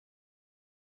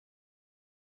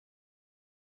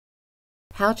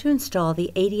How to install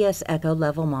the ADS Echo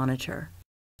level monitor.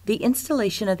 The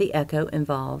installation of the Echo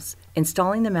involves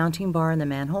installing the mounting bar in the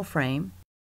manhole frame,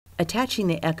 attaching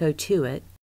the Echo to it,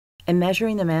 and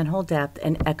measuring the manhole depth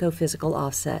and Echo physical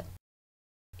offset.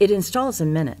 It installs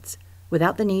in minutes,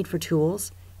 without the need for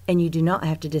tools, and you do not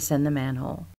have to descend the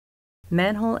manhole.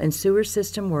 Manhole and sewer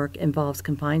system work involves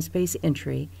confined space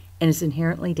entry and is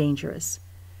inherently dangerous.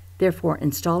 Therefore,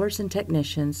 installers and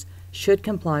technicians should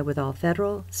comply with all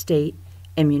federal, state,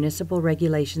 and municipal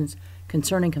regulations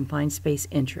concerning confined space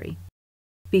entry.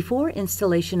 Before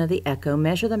installation of the Echo,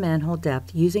 measure the manhole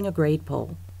depth using a grade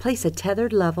pole. Place a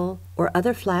tethered level or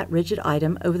other flat, rigid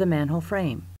item over the manhole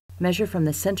frame. Measure from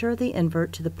the center of the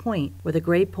invert to the point where the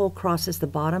grade pole crosses the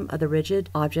bottom of the rigid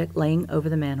object laying over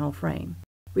the manhole frame.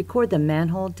 Record the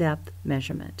manhole depth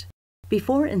measurement.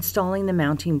 Before installing the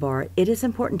mounting bar, it is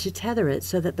important to tether it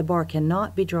so that the bar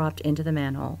cannot be dropped into the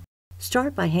manhole.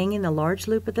 Start by hanging the large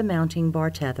loop of the mounting bar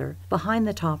tether behind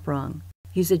the top rung.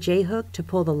 Use a J-hook to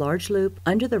pull the large loop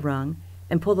under the rung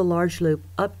and pull the large loop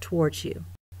up towards you.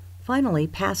 Finally,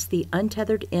 pass the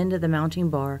untethered end of the mounting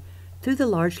bar through the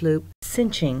large loop,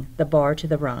 cinching the bar to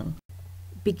the rung.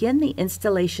 Begin the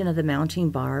installation of the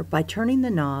mounting bar by turning the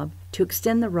knob to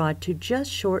extend the rod to just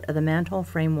short of the manhole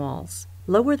frame walls.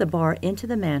 Lower the bar into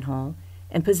the manhole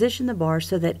and position the bar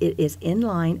so that it is in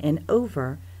line and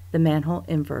over the manhole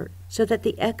invert, so that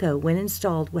the Echo, when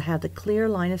installed, will have the clear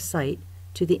line of sight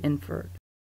to the invert.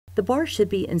 The bar should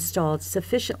be installed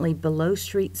sufficiently below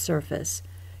street surface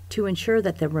to ensure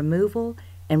that the removal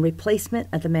and replacement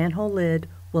of the manhole lid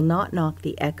will not knock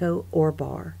the Echo or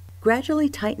bar. Gradually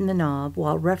tighten the knob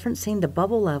while referencing the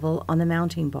bubble level on the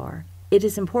mounting bar. It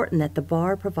is important that the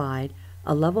bar provide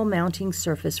a level mounting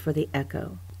surface for the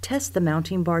Echo. Test the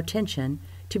mounting bar tension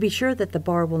to be sure that the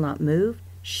bar will not move,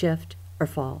 shift, or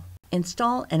fall.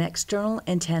 Install an external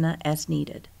antenna as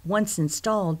needed. Once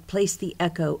installed, place the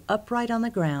Echo upright on the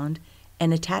ground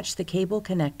and attach the cable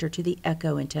connector to the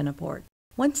Echo antenna port.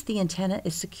 Once the antenna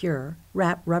is secure,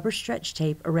 wrap rubber stretch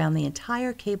tape around the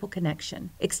entire cable connection,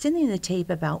 extending the tape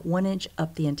about 1 inch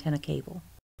up the antenna cable.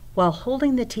 While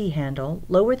holding the T-handle,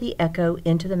 lower the Echo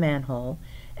into the manhole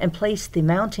and place the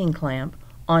mounting clamp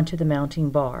onto the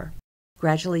mounting bar.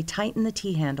 Gradually tighten the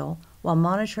T-handle while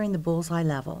monitoring the bullseye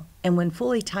level, and when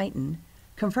fully tightened,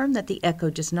 confirm that the Echo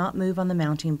does not move on the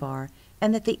mounting bar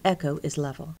and that the Echo is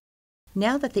level.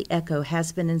 Now that the Echo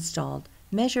has been installed,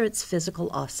 measure its physical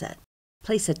offset.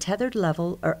 Place a tethered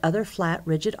level or other flat,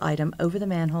 rigid item over the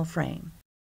manhole frame.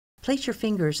 Place your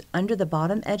fingers under the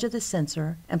bottom edge of the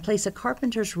sensor and place a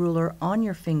carpenter's ruler on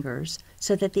your fingers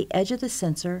so that the edge of the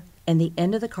sensor and the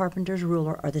end of the carpenter's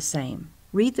ruler are the same.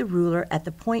 Read the ruler at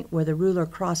the point where the ruler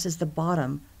crosses the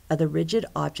bottom of the rigid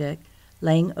object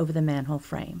laying over the manhole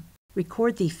frame.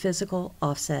 Record the physical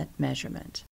offset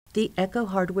measurement. The Echo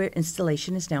hardware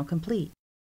installation is now complete.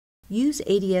 Use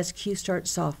ADS QStart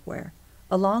software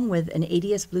along with an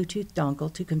ADS Bluetooth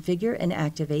dongle to configure and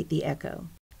activate the Echo.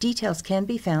 Details can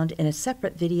be found in a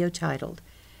separate video titled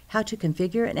How to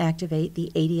Configure and Activate the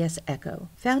ADS Echo,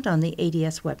 found on the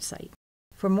ADS website.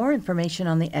 For more information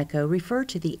on the Echo, refer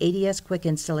to the ADS Quick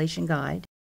Installation Guide,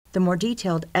 the more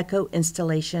detailed Echo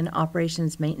Installation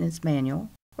Operations Maintenance Manual,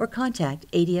 or contact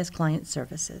ADS Client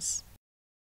Services.